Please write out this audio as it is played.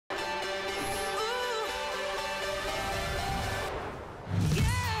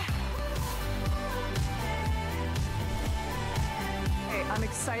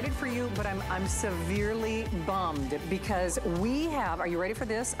excited for you, but I'm severely bummed because we have, are you ready for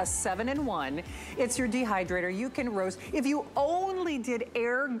this? A 7-in-1. It's your dehydrator. You can roast. If you only did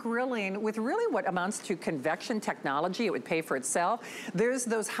air grilling with really what amounts to convection technology, it would pay for itself. There's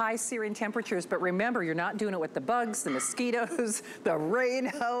those high searing temperatures, but remember, you're not doing it with the bugs, the mosquitoes, the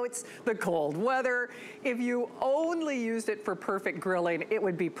rainouts, the cold weather. If you only used it for perfect grilling, it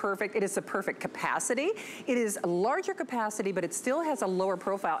would be perfect. It is the perfect capacity. It is a larger capacity, but it still has a lower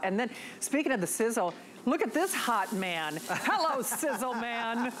profile. And then, speaking of the sizzle, look at this hot man. Hello, Sizzle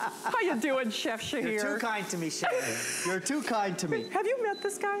Man. How you doing, Chef Shahir? You're too kind to me, Shannon. You're too kind to me. Have you met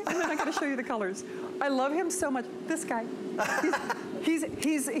this guy? And then I gotta show you the colors. I love him so much. This guy. He's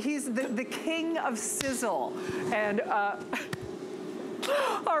the king of sizzle. And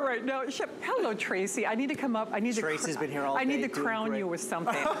all right, now, Chef, hello, Tracy. I need to come up. Tracy's been here all day. I need to crown you with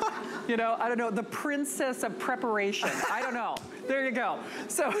something. You know, I don't know, the princess of preparation. I don't know. There you go.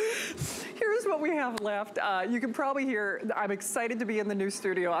 So here's what we have left. You can probably hear, I'm excited to be in the new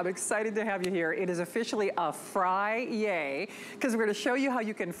studio. I'm excited to have you here. It is officially a fry yay, because we're gonna show you how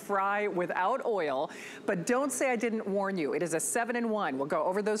you can fry without oil, but don't say I didn't warn you. It is a 7-in-1. We'll go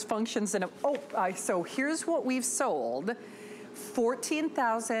over those functions in a, so here's what we've sold.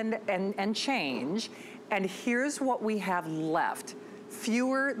 14,000 and change, and here's what we have left.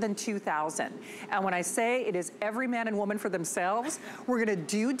 Fewer than 2,000. And when I say it is every man and woman for themselves, we're gonna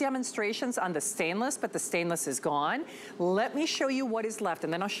do demonstrations on the stainless, but the stainless is gone. Let me show you what is left,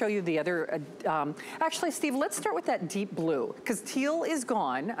 and then I'll show you the other, actually, Steve, let's start with that deep blue, because teal is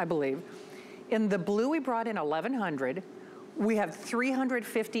gone, I believe. In the blue, we brought in 1,100. We have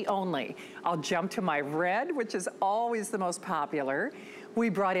 350 only. I'll jump to my red, which is always the most popular. We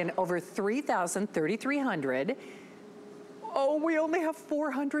brought in over 3,000, 3,300. Oh, we only have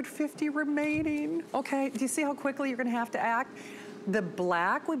 450 remaining. Okay, do you see how quickly you're gonna have to act? The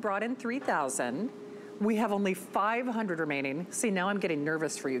black, we brought in 3,000. We have only 500 remaining. See, now I'm getting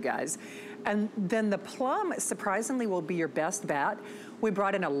nervous for you guys. And then the plum, surprisingly, will be your best bet. We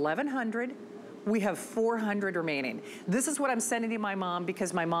brought in 1,100. We have 400 remaining. This is what I'm sending to my mom,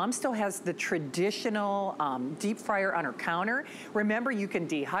 because my mom still has the traditional deep fryer on her counter. Remember, you can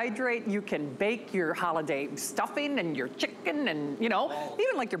dehydrate, you can bake your holiday stuffing and your chicken and, you know,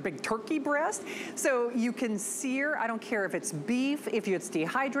 even like your big turkey breast. So you can sear, I don't care if it's beef, if it's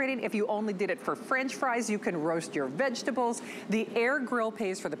dehydrating, if you only did it for French fries, you can roast your vegetables. The air grill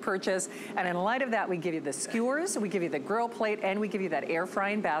pays for the purchase. And in light of that, we give you the skewers, we give you the grill plate, and we give you that air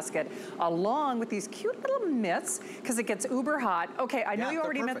frying basket, along with these cute little mitts, because it gets uber hot. Okay, I know you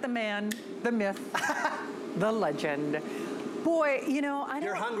already met the man, the myth, the legend. Boy, you know, I know.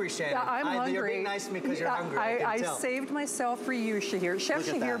 You're hungry, Shannon. I'm hungry. You're being nice to me because you're hungry. I saved myself for you, Shahir. Chef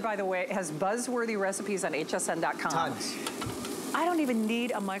Shahir, by the way, has buzzworthy recipes on hsn.com. Tons. I don't even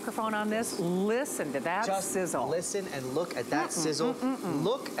need a microphone on this. Listen to that sizzle. Listen and look at that sizzle.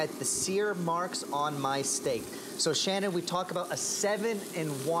 Look at the sear marks on my steak. So Shannon, we talk about a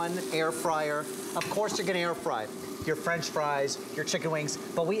 7-in-1 air fryer. Of course you're gonna air fry your French fries, your chicken wings,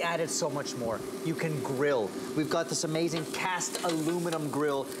 but we added so much more. You can grill. We've got this amazing cast aluminum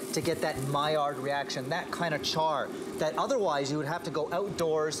grill to get that Maillard reaction, that kind of char that otherwise you would have to go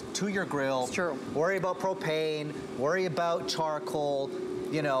outdoors to your grill. It's true. Worry about propane, worry about charcoal,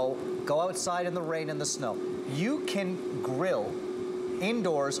 you know, go outside in the rain and the snow. You can grill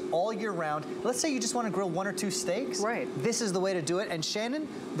indoors all year round. Let's say you just want to grill 1 or 2 steaks. Right. This is the way to do it. And Shannon,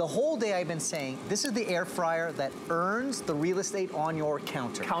 the whole day I've been saying, this is the air fryer that earns the real estate on your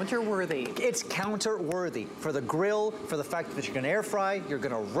counter. Counter-worthy. It's counter-worthy for the grill, for the fact that you're going to air fry, you're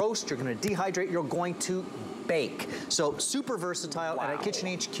going to roast, you're going to dehydrate, you're going to bake. So super versatile. And at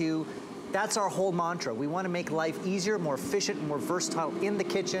Kitchen HQ, that's our whole mantra. We want to make life easier, more efficient, more versatile in the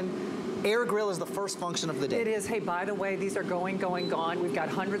kitchen. Air grill is the first function of the day. It is. Hey, by the way, these are going, gone. We've got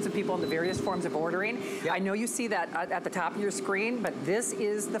hundreds of people in the various forms of ordering. Yep. I know you see that at the top of your screen, but this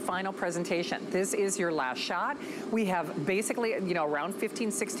is the final presentation. This is your last shot. We have basically, you know, around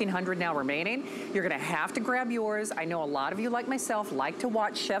 1,600 now remaining. You're gonna have to grab yours. I know a lot of you, like myself, like to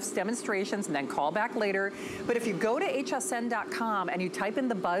watch chefs' demonstrations and then call back later. But if you go to hsn.com and you type in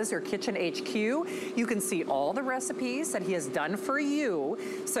the buzz or Kitchen HQ, you can see all the recipes that he has done for you.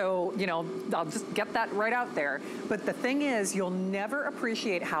 So, you know, know, I'll just get that right out there. But the thing is, you'll never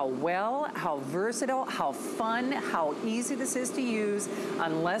appreciate how well, how versatile, how fun, how easy this is to use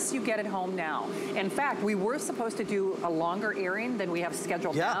unless you get it home now. In fact, we were supposed to do a longer airing than we have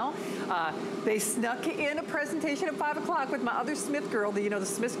scheduled now. They snuck in a presentation at 5 o'clock with my other Smith girl, the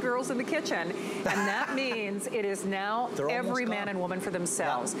Smith girls in the kitchen, and that means it is now every man and woman for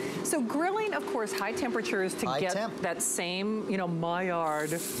themselves. So grilling, of course, high temperatures to get that same,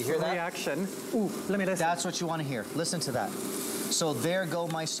 Maillard reaction. Ooh, let me listen. That's what you want to hear. Listen to that. So there go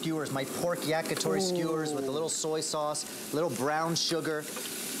my skewers, my pork yakitori skewers with a little soy sauce, little brown sugar,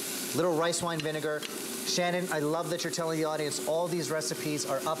 little rice wine vinegar. Shannon, I love that you're telling the audience all these recipes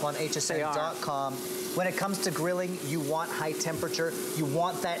are up on hsn.com. When it comes to grilling, you want high temperature. You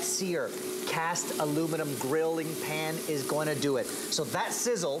want that sear. Cast aluminum grilling pan is going to do it. So that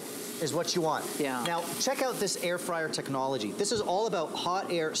sizzle is what you want. Now, check out this air fryer technology. This is all about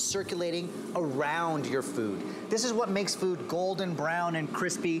hot air circulating around your food. This is what makes food golden brown and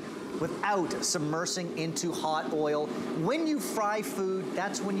crispy without submersing into hot oil. When you fry food,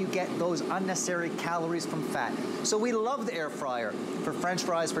 that's when you get those unnecessary calories from fat. So we love the air fryer for French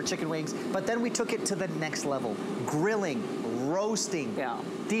fries, for chicken wings, but then we took it to the next level. Grilling, roasting,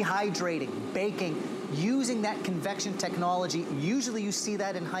 dehydrating, baking, using that convection technology. Usually you see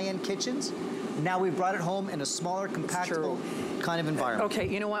that in high-end kitchens. Now we brought it home in a smaller, compactable kind of environment. Okay,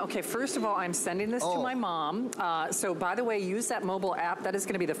 you know what? Okay, first of all, I'm sending this to my mom. So by the way, use that mobile app. That is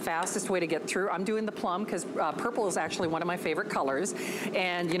going to be the fastest way to get through. I'm doing the plum because purple is actually one of my favorite colors.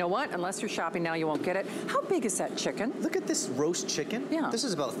 And you know what? Unless you're shopping now, you won't get it. How big is that chicken? Look at this roast chicken. This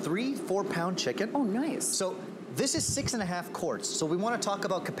is about 3-4 pound chicken. Oh, nice. So this is 6.5 quarts. So we want to talk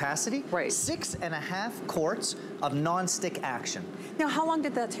about capacity. 6.5 quarts of nonstick action. Now, how long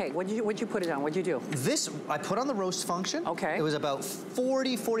did that take? What'd you put it on? What'd you do? This, I put on the roast function. Okay. It was about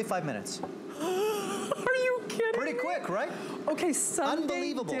 45 minutes. Are you kidding Pretty quick, right? Okay,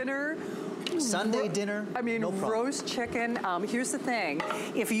 Sunday dinner. Sunday dinner, I mean, no problem. Roast chicken. Here's the thing.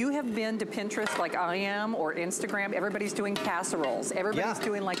 If you have been to Pinterest like I am or Instagram, everybody's doing casseroles. Everybody's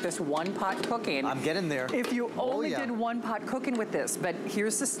doing like this one-pot cooking. I'm getting there. If you only did one-pot cooking with this, but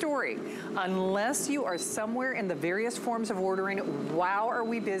here's the story. Unless you are somewhere in the various forms of ordering, wow, are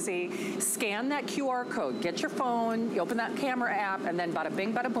we busy, scan that QR code. Get your phone, you open that camera app, and then bada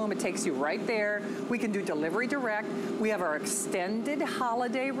bing, bada boom, it takes you right there. We can do delivery direct. We have our extended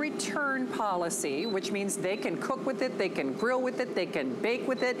holiday return policy, which means they can cook with it, they can grill with it, they can bake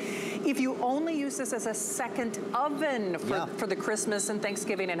with it. If you only use this as a second oven for the Christmas and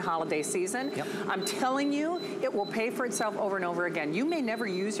Thanksgiving and holiday season, I'm telling you, it will pay for itself over and over again. You may never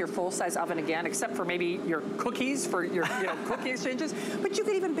use your full-size oven again, except for maybe your cookies for your cookie exchanges, but you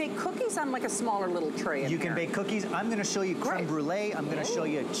could even bake cookies on like a smaller little tray. You can bake cookies. I'm going to show you creme brulee. I'm going to show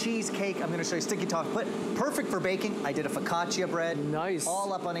you cheesecake. I'm going to show you sticky toffee. But perfect for baking. I did a focaccia bread. Nice.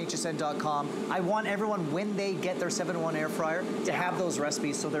 All up on hsn.com. I want everyone, when they get their 7-in-1 air fryer, to have those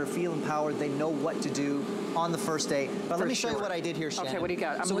recipes so they're feel empowered. They know what to do on the first day. But let me show you what I did here, Shannon. Okay, what do you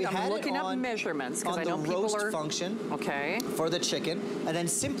got? I'm looking up measurements because I know people are... On the roast function for the chicken. And then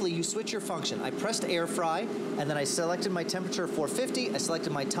simply you switch your function. I pressed air fry, and then I selected my temperature 450. I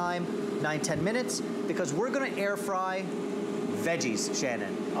selected my time, 9-10 minutes, because we're going to air fry veggies,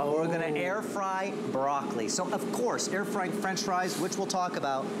 Shannon. We're gonna air fry broccoli. So of course, air frying French fries, which we'll talk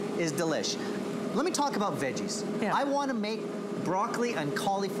about, is delish. Let me talk about veggies. I wanna make broccoli and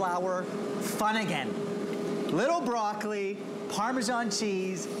cauliflower fun again. Little broccoli, Parmesan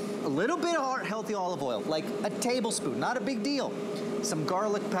cheese, a little bit of healthy olive oil, like a tablespoon, not a big deal. Some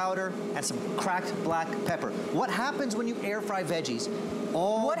garlic powder and some cracked black pepper. What happens when you air fry veggies?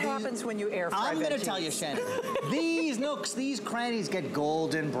 What happens when you air fry I'm going to tell you, Shannon. These nooks, these crannies get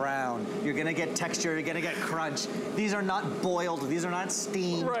golden brown. You're going to get texture. You're going to get crunch. These are not boiled. These are not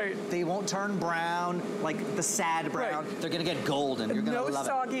steamed. They won't turn brown like the sad brown. They're going to get golden. You're going to love it.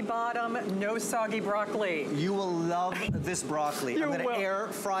 No soggy bottom, no soggy broccoli. You will love this broccoli. I'm going to air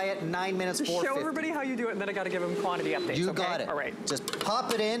fry it 9 minutes, 450. Show everybody how you do it, and then I got to give them quantity updates. You got it. All right. Just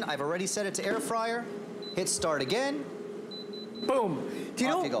pop it in. I've already set it to air fryer. Hit start again. Boom. Do you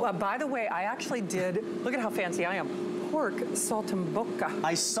know, by the way, I actually did, look at how fancy I am, pork saltimbocca.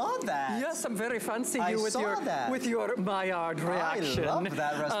 I saw that. Yes, I'm very fancy with your Maillard reaction. I love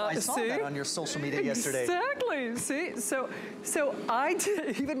that recipe. I saw that on your social media yesterday. Exactly. See, so I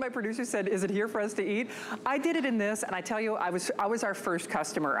did, even my producer said, is it here for us to eat? I did it in this, and I tell you, I was our first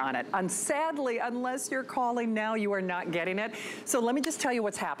customer on it. And sadly, unless you're calling now, you are not getting it. So let me just tell you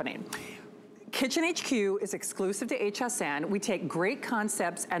what's happening. Kitchen HQ is exclusive to HSN. We take great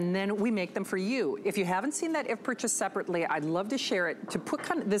concepts and then we make them for you. If you haven't seen that if purchased separately, I'd love to share it to put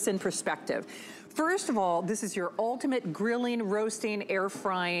kind of this in perspective. First of all, this is your ultimate grilling, roasting, air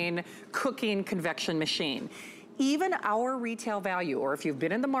frying, cooking, convection machine. Even our retail value, or if you've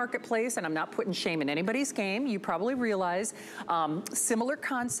been in the marketplace, and I'm not putting shame in anybody's game, you probably realize similar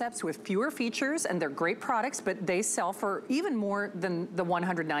concepts with fewer features, and they're great products, but they sell for even more than the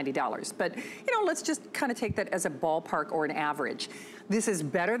 $190. But, you know, let's just kind of take that as a ballpark or an average. This is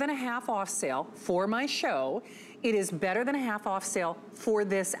better than a half off sale for my show. It is better than a half off sale for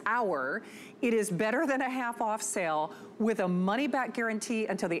this hour. It is better than a half off sale with a money back guarantee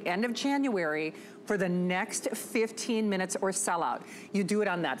until the end of January for the next 15 minutes or sellout. You do it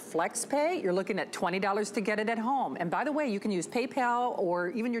on that flex pay, you're looking at $20 to get it at home. And by the way, you can use PayPal or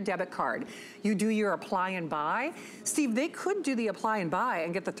even your debit card. You do your apply and buy. Steve, they could do the apply and buy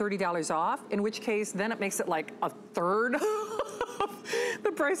and get the $30 off, in which case then it makes it like a third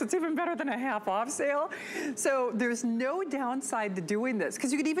the price. It's even better than a half off sale. So there's no downside to doing this,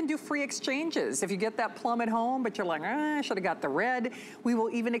 because you could even do free exchanges. If you get that plum at home, but you're like, I should have got the red, we will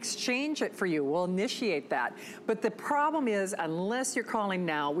even exchange it for you. We'll initiate that. But the problem is, unless you're calling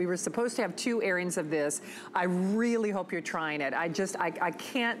now, we were supposed to have 2 airings of this. I really hope you're trying it. I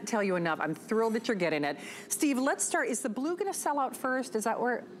can't tell you enough. I'm thrilled that you're getting it. Steve, let's start. Is the blue gonna sell out first? Is that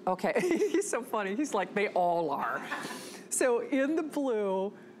where, okay. He's so funny. He's like, they all are. So in the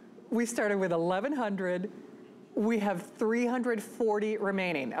blue, we started with 1,100. We have 340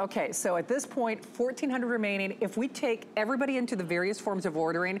 remaining. Okay, so at this point, 1,400 remaining. If we take everybody into the various forms of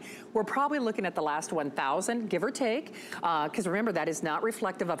ordering, we're probably looking at the last 1,000, give or take, because remember, that is not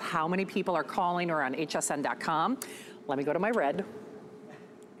reflective of how many people are calling or on hsn.com. Let me go to my red.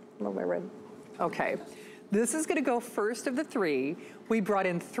 Love my red. Okay. This is gonna go first of the 3. We brought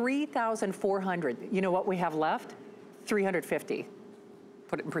in 3,400. You know what we have left? 350.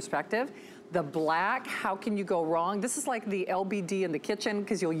 Put it in perspective. The black, how can you go wrong? This is like the LBD in the kitchen,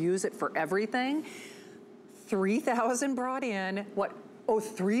 because you'll use it for everything. 3,000 brought in, what? Oh,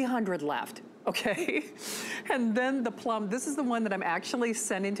 300 left. Okay, and then the plum, this is the one that I'm actually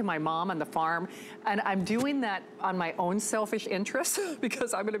sending to my mom on the farm, and I'm doing that on my own selfish interest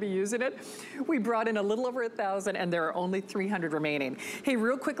because I'm gonna be using it. We brought in a little over 1,000 and there are only 300 remaining. Hey,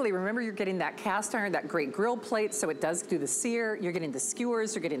 real quickly, remember you're getting that cast iron, that great grill plate, so it does do the sear, you're getting the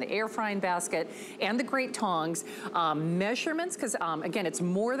skewers, you're getting the air frying basket, and the great tongs. Measurements, because again, it's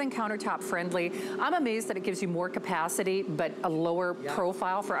more than countertop friendly. I'm amazed that it gives you more capacity, but a lower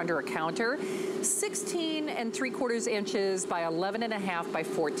profile for under a counter. 16 3/4 inches by 11.5 by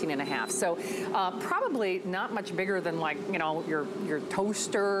 14.5. So probably not much bigger than, like, you know, your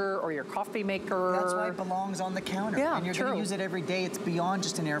toaster or your coffee maker. That's why it belongs on the counter. Yeah, and you're gonna use it every day. It's beyond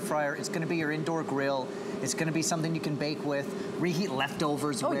just an air fryer. It's gonna be your indoor grill. It's gonna be something you can bake with, reheat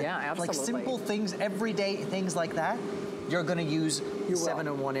leftovers with. Yeah, absolutely. Like simple things, everyday things like that, you're gonna use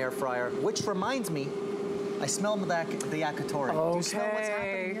 7-in-1 air fryer. Which reminds me, I smell the yakitori. Okay. Do you smell what's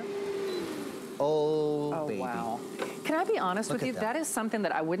happening here? Oh, baby. Wow. Can I be honest with you? That is something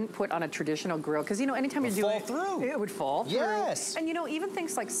that I wouldn't put on a traditional grill, because, you know, anytime you're doing it would fall through. Yes. And, you know, even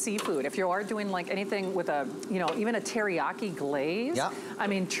things like seafood, if you are doing like anything with a, you know, even a teriyaki glaze, I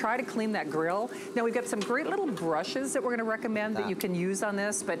mean, try to clean that grill. Now, we've got some great little brushes that we're gonna recommend that you can use on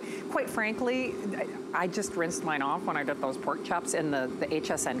this, but quite frankly, I just rinsed mine off when I did those pork chops in the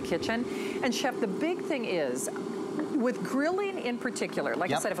HSN kitchen. And Chef, the big thing is, with grilling in particular,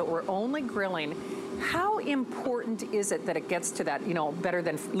 like I said, if it were only grilling, how important is it that it gets to that, you know,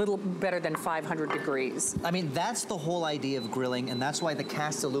 little better than 500 degrees? I mean, that's the whole idea of grilling, and that's why the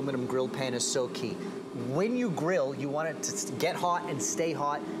cast aluminum grill pan is so key. When you grill, you want it to get hot and stay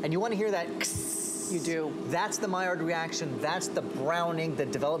hot, and you want to hear that. You do. That's the Maillard reaction. That's the browning, the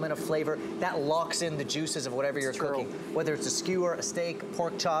development of flavor. That locks in the juices of whatever you're cooking. Whether it's a skewer, a steak,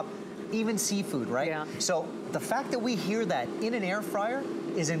 pork chop, even seafood, right? Yeah. So the fact that we hear that in an air fryer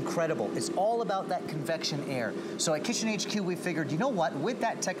is incredible. It's all about that convection air. So at Kitchen HQ, we figured, you know what? With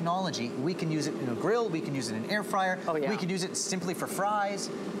that technology, we can use it in a grill, we can use it in an air fryer, we can use it simply for fries,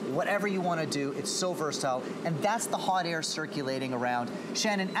 whatever you want to do. It's so versatile, and that's the hot air circulating around.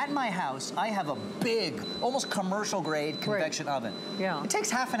 Shannon, at my house, I have a big, almost commercial grade convection oven. Yeah. It takes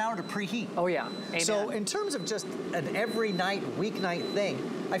half an hour to preheat. Oh yeah. Amen. So in terms of just an every night, weeknight thing,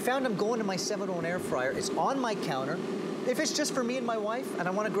 I found I'm going to my 7-in-1 air fryer. It's on my counter. If it's just for me and my wife and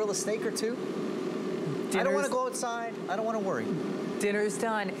I want to grill a steak or two, I don't want to go outside. I don't want to worry. Dinner's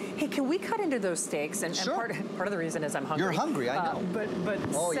done. Hey, can we cut into those steaks? And, sure. and part of the reason is I'm hungry. You're hungry, I know. But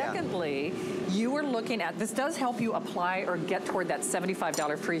secondly, you are looking at, this does help you apply or get toward that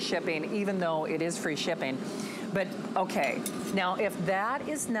 $75 free shipping, even though it is free shipping. But, okay, now if that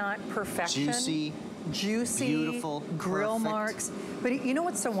is not perfection. Juicy, beautiful, grill perfect. Marks. But you know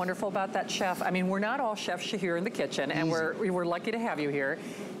what's so wonderful about that, Chef? I mean, we're not all chefs here in the kitchen, and we're lucky to have you here.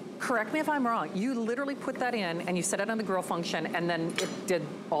 Correct me if I'm wrong. You literally put that in and you set it on the grill function and then it did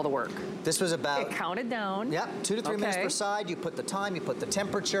all the work. This was about... It counted down. Yep, 2 to 3 minutes per side. You put the time, you put the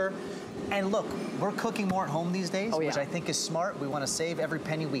temperature. And look, we're cooking more at home these days, which I think is smart. We want to save every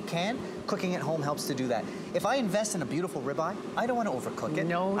penny we can. Cooking at home helps to do that. If I invest in a beautiful ribeye, I don't want to overcook it.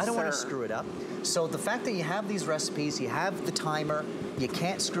 No, I don't want to screw it up. So the fact that you have these recipes, you have the timer, you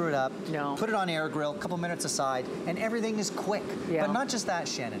can't screw it up. No. Put it on air grill, a couple minutes aside, and everything is quick. Yeah. But not just that,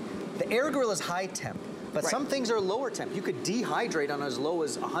 Shannon. The air grill is high temp, but some things are lower temp. You could dehydrate on as low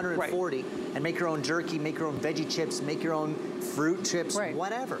as 140 and make your own jerky, make your own veggie chips, make your own fruit chips,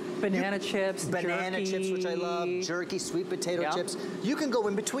 whatever. Banana chips, which I love, jerky, sweet potato chips. You can go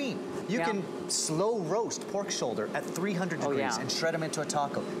in between. You can slow roast pork shoulder at 300 degrees and shred them into a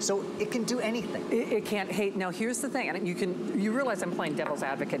taco. So it can do anything. It can't. Hey, now here's the thing, and you realize I'm playing devil's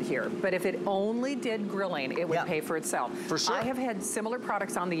advocate here, but if it only did grilling, it would pay for itself. For sure. I have had similar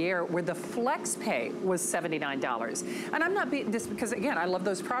products on the air where the flex pay was $79. And I'm not being this because again, I love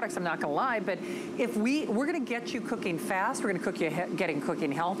those products, I'm not gonna lie, but if we're gonna get you cooking fast, we're gonna cook you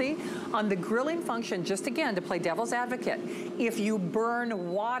cooking healthy. On the grilling function, just again, to play devil's advocate, if you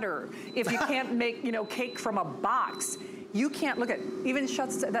burn water, if you can't make, cake from a box, you can't, look at, even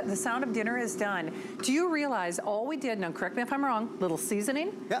shuts, the sound of dinner is done. Do you realize all we did, now correct me if I'm wrong, little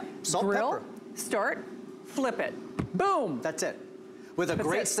seasoning, salt, grill, pepper. start, flip it, boom. That's it. With a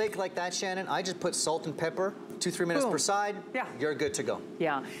great steak like that, Shannon, I just put salt and pepper, 2-3 minutes per side, you're good to go.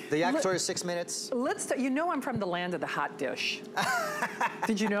 Yeah. The yakitori is 6 minutes. You know I'm from the land of the hot dish.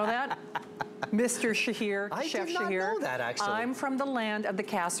 Did you know that? Mr. Shahir, Chef Shahir. I did not know that, actually. I'm from the land of the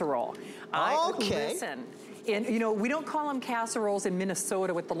casserole. Listen, we don't call them casseroles in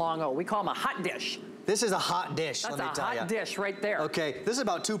Minnesota with the long O. We call them a hot dish. This is a hot dish, let me tell you. That's a hot dish right there. Okay, this is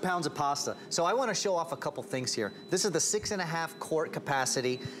about 2 pounds of pasta. So I want to show off a couple things here. This is the 6.5 quart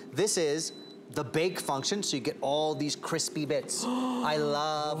capacity. This is the bake function, so you get all these crispy bits. I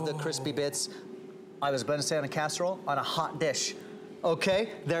love the crispy bits. I was going to say on a casserole, on a hot dish. Okay,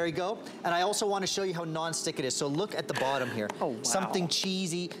 there you go. And I also want to show you how non-stick it is. So look at the bottom here. Oh, wow. Something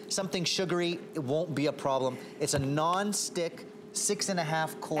cheesy, something sugary, it won't be a problem. It's a non-stick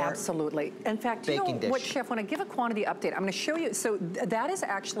 6.5 quart. Absolutely. In fact, you know what, Chef, when I give a quantity update, I'm going to show you, so that is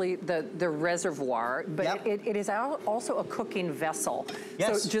actually the reservoir, but it is also a cooking vessel.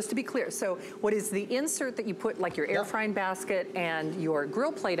 Yes. So just to be clear, so what is the insert that you put like your air frying basket and your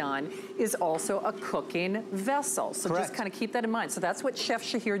grill plate on is also a cooking vessel. So just kind of keep that in mind. So that's what Chef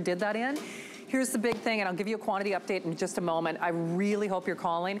Shahir did that in. Here's the big thing, and I'll give you a quantity update in just a moment. I really hope you're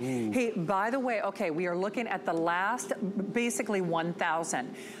calling. Hey, by the way, okay, we are looking at the last, basically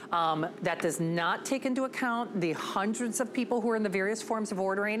 1,000. That does not take into account the hundreds of people who are in the various forms of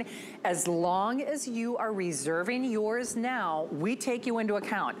ordering. As long as you are reserving yours now, we take you into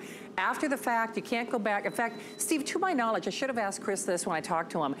account. After the fact, you can't go back. In fact, Steve, to my knowledge, I should have asked Chris this when I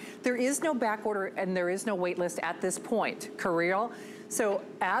talked to him. There is no back order and there is no wait list at this point, Kirill. So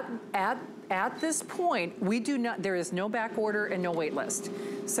at this point, there is no back order and no wait list.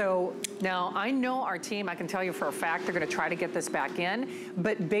 So now I know our team, I can tell you for a fact, they're gonna try to get this back in,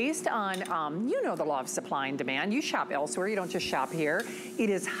 but based on, the law of supply and demand, you shop elsewhere, you don't just shop here. It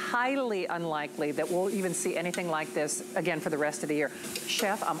is highly unlikely that we'll even see anything like this again for the rest of the year.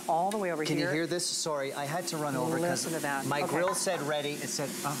 Chef, I'm all the way over here. Can you hear this? Sorry, I had to run over because my grill said ready. It said,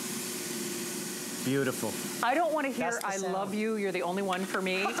 beautiful. I don't want to hear, I love you, you're the only one for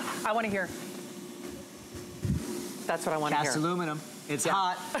me. I want to hear, that's what I want to hear. Cast aluminum. It's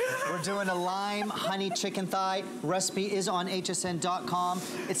hot. We're doing a lime honey chicken thigh. Recipe is on hsn.com.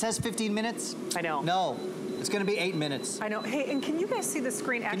 It says 15 minutes. I know. No. It's going to be 8 minutes. I know. Hey, and can you guys see the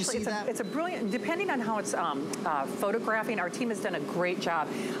screen? Actually, it's a brilliant, depending on how it's photographing, our team has done a great job.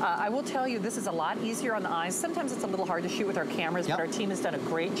 I will tell you, this is a lot easier on the eyes. Sometimes it's a little hard to shoot with our cameras, but our team has done a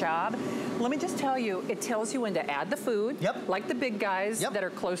great job. Let me just tell you, it tells you when to add the food, like the big guys that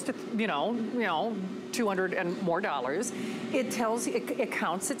are close to, $200 and more. It tells you, it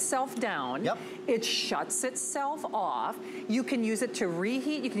counts itself down. It shuts itself off. You can use it to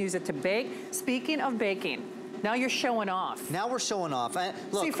reheat, you can use it to bake. Speaking of baking, now you're showing off. Now we're showing off.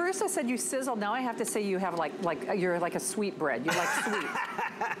 Look. See, first I said you sizzle, now I have to say you have you're like a sweet bread. You're like sweet.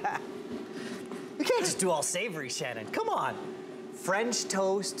 You can't just do all savory, Shannon. Come on. French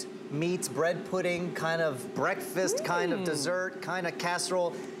toast meets bread pudding, kind of breakfast, kind of dessert, kind of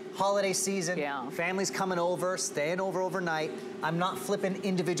casserole. Holiday season, families coming over, staying over overnight. I'm not flipping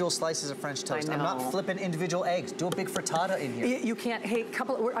individual slices of French toast. I'm not flipping individual eggs. Do a big frittata in here. You can't, hey,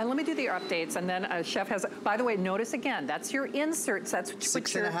 let me do the updates, and then Chef has, by the way, notice again, that's your inserts. That's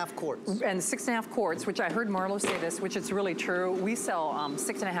 6.5 quarts. And 6.5 quarts, which I heard Marlo say this, which is really true. We sell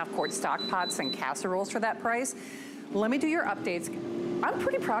 6.5 quart stock pots and casseroles for that price. Let me do your updates. I'm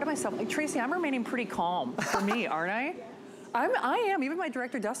pretty proud of myself. Like, Tracy, I'm remaining pretty calm for me, aren't I? I am. Even my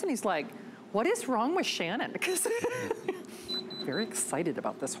director, Dustin, he's like, what is wrong with Shannon? Because very excited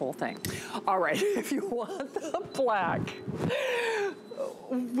about this whole thing. All right, if you want the black,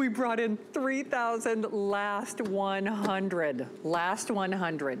 we brought in 3,000 last 100. Last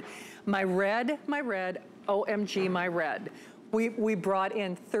 100. My red, OMG, my red. We brought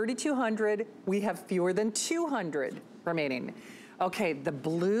in 3,200. We have fewer than 200 remaining. Okay, the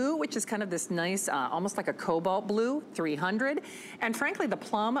blue, which is kind of this nice, almost like a cobalt blue, 300. And frankly, the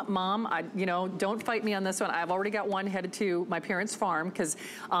plum, Mom, you know, don't fight me on this one. I've already got one headed to my parents' farm because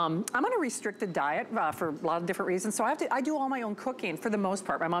I'm on a restricted diet for a lot of different reasons. So I do all my own cooking for the most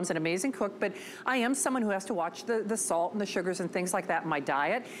part. My mom's an amazing cook, but I am someone who has to watch the salt and the sugars and things like that in my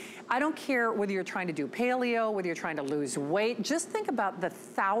diet. I don't care whether you're trying to do paleo, whether you're trying to lose weight. Just think about the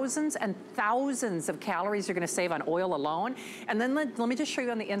thousands and thousands of calories you're gonna save on oil alone. And then let me just show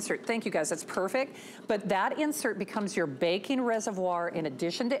you on the insert. Thank you guys, that's perfect. But that insert becomes your baking reservoir in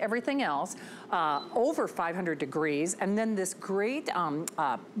addition to everything else, over 500 degrees. And then this great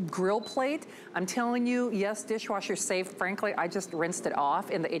grill plate. I'm telling you, yes, dishwasher safe. Frankly, I just rinsed it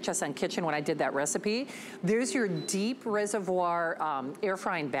off in the HSN kitchen when I did that recipe. There's your deep reservoir air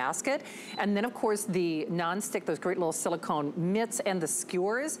frying basket. And then of course the nonstick, those great little silicone mitts and the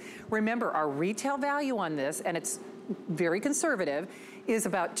skewers. Remember our retail value on this, and it's very conservative, is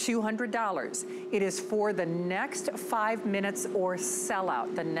about $200. It is for the next 5 minutes or sell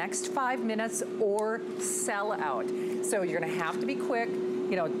out. The next 5 minutes or sell out. So you're gonna have to be quick,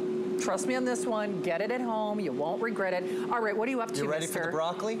 you know, trust me on this one, get it at home, you won't regret it. All right, what are you up to, You ready for the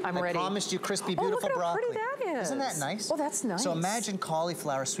broccoli? I'm ready. I promised you crispy, beautiful broccoli. Look how pretty that is. Isn't that nice? Oh, that's nice. So imagine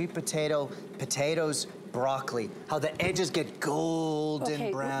cauliflower, sweet potato, potatoes, broccoli, how the edges get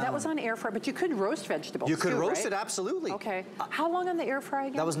golden brown. That was on air fry, but you could roast vegetables You could too, roast right? it, absolutely. Okay. How long on the air fry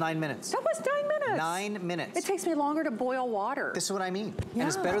again? That was 9 minutes. That was 9 minutes. 9 minutes. It takes me longer to boil water. This is what I mean. Yeah. And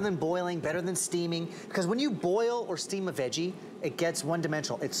it's better than boiling, better than steaming, because when you boil or steam a veggie, it gets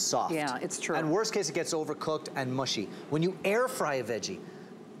one-dimensional, it's soft. Yeah, it's true. And worst case, it gets overcooked and mushy. When you air fry a veggie,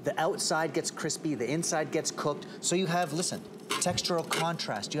 the outside gets crispy, the inside gets cooked, so you have, listen, textural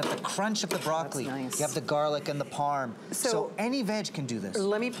contrast. You have the crunch of the broccoli. That's nice. You have the garlic and the parm. So any veg can do this.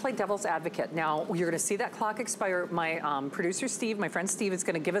 Let me play devil's advocate. Now, you're gonna see that clock expire. My producer Steve, my friend Steve, is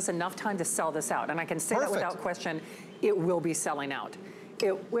gonna give us enough time to sell this out. And I can say that without question, it will be selling out.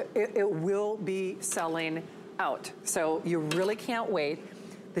 It will be selling out. So you really can't wait.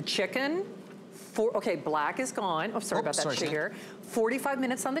 The chicken, okay, black is gone. Oh, sorry about that shit here. 45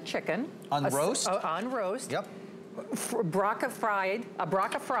 minutes on the chicken. On roast? On roast. Yep. Braca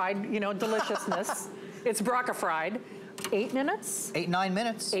fried, you know, deliciousness. It's braca fried. 8 minutes? 9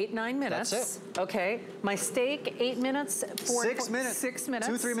 minutes. 9 minutes. That's it. Okay. My steak, 8 minutes. 6 minutes. 6 minutes.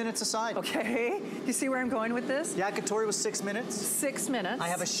 2-3 minutes aside. Okay. You see where I'm going with this? Yakitori was 6 minutes. 6 minutes. I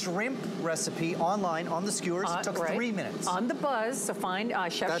have a shrimp recipe online on the skewers. It took 3 minutes. On the buzz. So find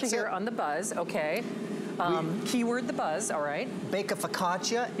Chef Shahir on the buzz. Okay. Keyword the buzz, all right. Bake a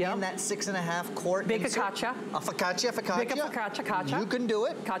focaccia in that 6.5 quart. Bake a focaccia. A focaccia. Bake a focaccia. You can do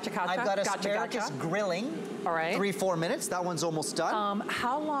it. Caccia. I've got asparagus grilling. All right. 3-4 minutes. That one's almost done.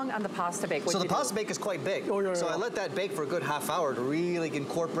 How long on the pasta bake? So the pasta bake is quite big. So I let that bake for a good half hour to really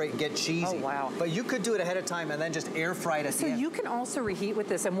incorporate and get cheesy. Oh, wow. But you could do it ahead of time and then just air fry it at the end. So you can also reheat with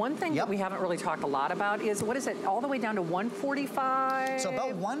this. And one thing that we haven't really talked a lot about is, what is it, all the way down to 145? So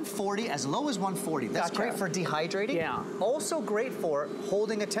about 140, as low as 140. That's great for dehydrating. Yeah. Also great for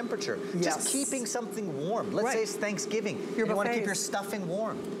holding a temperature. Yes. Just keeping something warm. Let's say it's Thanksgiving. You want to keep your stuffing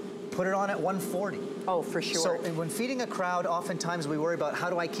warm. Put it on at 140. Oh, for sure. So when feeding a crowd, oftentimes we worry about how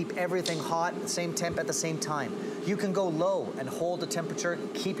do I keep everything hot, the same temp at the same time. You can go low and hold the temperature,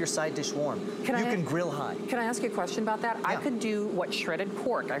 keep your side dish warm. You can grill high. Can I ask you a question about that? I could do, what, shredded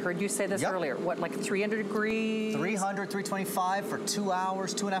pork? I heard you say this earlier. What, like 300 degrees? 300, 325 for 2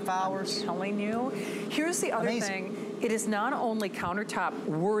 hours, 2.5 hours. I'm telling you. Here's the other thing. It is not only countertop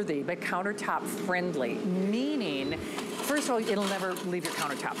worthy, but countertop friendly, meaning first of all, it'll never leave your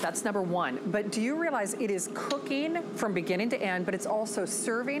countertop. That's number one. But do you realize it is cooking from beginning to end, but it's also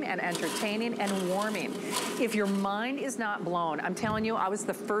serving and entertaining and warming. If your mind is not blown, I'm telling you, I was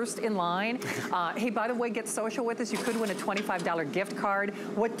the first in line. Hey, by the way, get social with us. You could win a $25 gift card.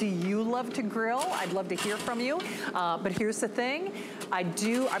 What do you love to grill? I'd love to hear from you. But here's the thing.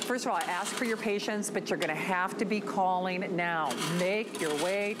 First of all, I ask for your patience, but you're gonna have to be calling now. Make your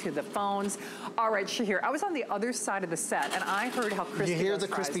way to the phones. All right, Shahir, I was on the other side of the set, and I heard how crispy You hear those the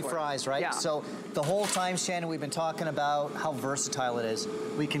crispy fries, right? Yeah. So the whole time, Shannon, we've been talking about how versatile it is.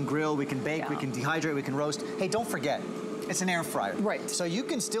 We can grill, we can bake, we can dehydrate, we can roast. Hey, don't forget, it's an air fryer. Right. So you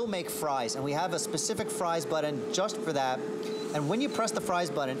can still make fries, and we have a specific fries button just for that. And when you press the fries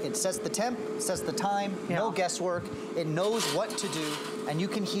button, it sets the temp, sets the time, no guesswork. It knows what to do, and you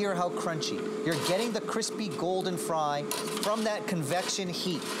can hear how crunchy. You're getting the crispy golden fry from that convection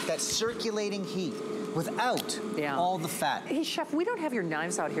heat, that circulating heat, without all the fat. Hey, Chef, we don't have your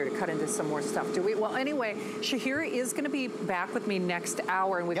knives out here to cut into some more stuff, do we? Well, anyway, Shahir is going to be back with me next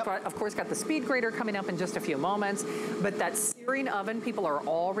hour, and we've, of course, got the speed grater coming up in just a few moments, but that searing oven, people are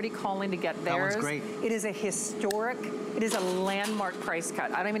already calling to get theirs. That one's great. It is a historic, it is a landmark price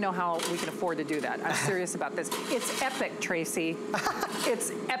cut. I don't even know how we can afford to do that. I'm serious about this. It's epic, Tracy.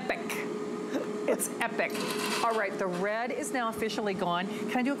 It's epic. It's epic. All right, the red is now officially gone.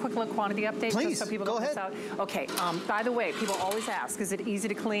 Can I do a quick little quantity update? Please, just so people go don't ahead. miss out? Okay, by the way, people always ask, is it easy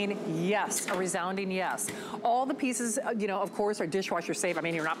to clean? Yes, a resounding yes. All the pieces, you know, of course, are dishwasher safe. I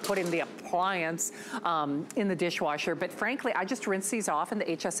mean, you're not putting the appliance in the dishwasher, but frankly, I just rinse these off in the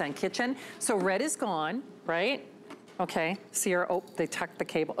HSN kitchen. So red is gone, right? Okay, Sierra, oh, they tucked the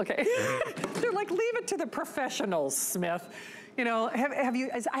cable, okay. They're like, leave it to the professionals, Smith. You know, I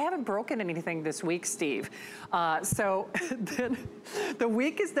haven't broken anything this week, Steve. So then, the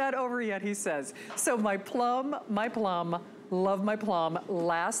week is not over yet, he says. So my plum, love my plum,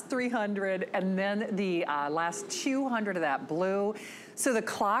 last 300, and then the last 200 of that blue. So the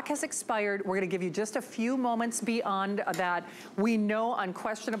clock has expired. We're gonna give you just a few moments beyond that. We know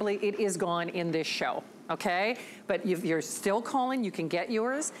unquestionably it is gone in this show. Okay, but if you're still calling, you can get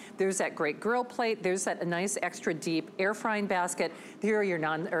yours. There's that great grill plate. There's that nice extra deep air frying basket. There are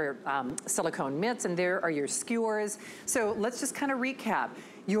your silicone mitts, and there are your skewers. So let's just kind of recap.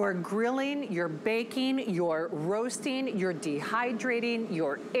 You're grilling, you're baking, you're roasting, you're dehydrating,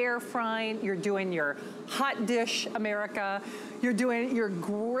 you're air frying, you're doing your hot dish, America. You're doing your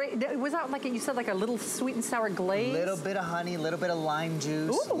great, was that like, you said like a little sweet and sour glaze? A little bit of honey, a little bit of lime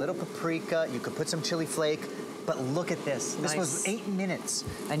juice, a little paprika. You could put some chili flake. But look at this. This was 8 minutes,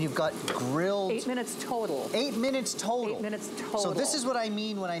 and you've got grilled. 8 minutes total. 8 minutes total. 8 minutes total. So this is what I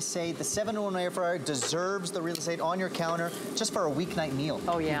mean when I say the 7-in-1 air fryer deserves the real estate on your counter just for a weeknight meal.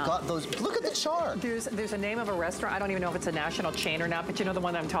 Oh yeah. You've got those. Look at the char. There's a name of a restaurant. I don't even know if it's a national chain or not, but you know the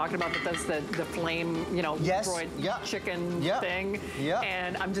one that I'm talking about that does the flame, you know, broiled chicken thing. Yeah.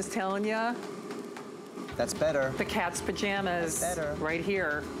 And I'm just telling you. That's better. The cat's pajamas. That's better. Right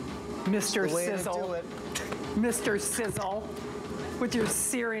here. Mr. Sizzle. Mr. Sizzle, with your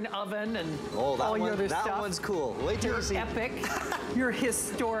searing oven and all your other stuff. That one's cool. Wait till you see. Your epic, your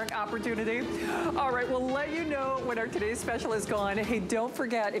historic opportunity. All right, we'll let you know when our today's special is gone. Hey, don't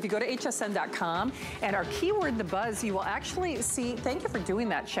forget, if you go to hsn.com and our keyword, the buzz, you will actually see, thank you for doing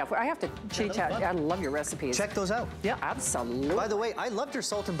that, Chef. I have to chit chat. I love your recipes. Check those out. Yeah, absolutely. By the way, I loved your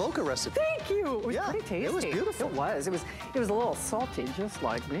salt and boca recipe. Thank you. It was pretty tasty. It was beautiful. It was. It was a little salty, just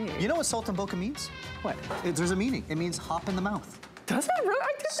like me. You know what salt and boca means? What? There's a meaning. It means hop in the mouth. Does it really?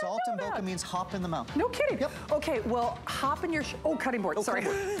 I didn't Salt know and boca that. means hop in the mouth. No kidding. Yep. Okay, well, hop in your, cutting board, sorry.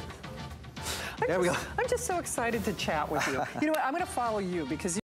 There we go. I'm just so excited to chat with you. You know what, I'm gonna follow you because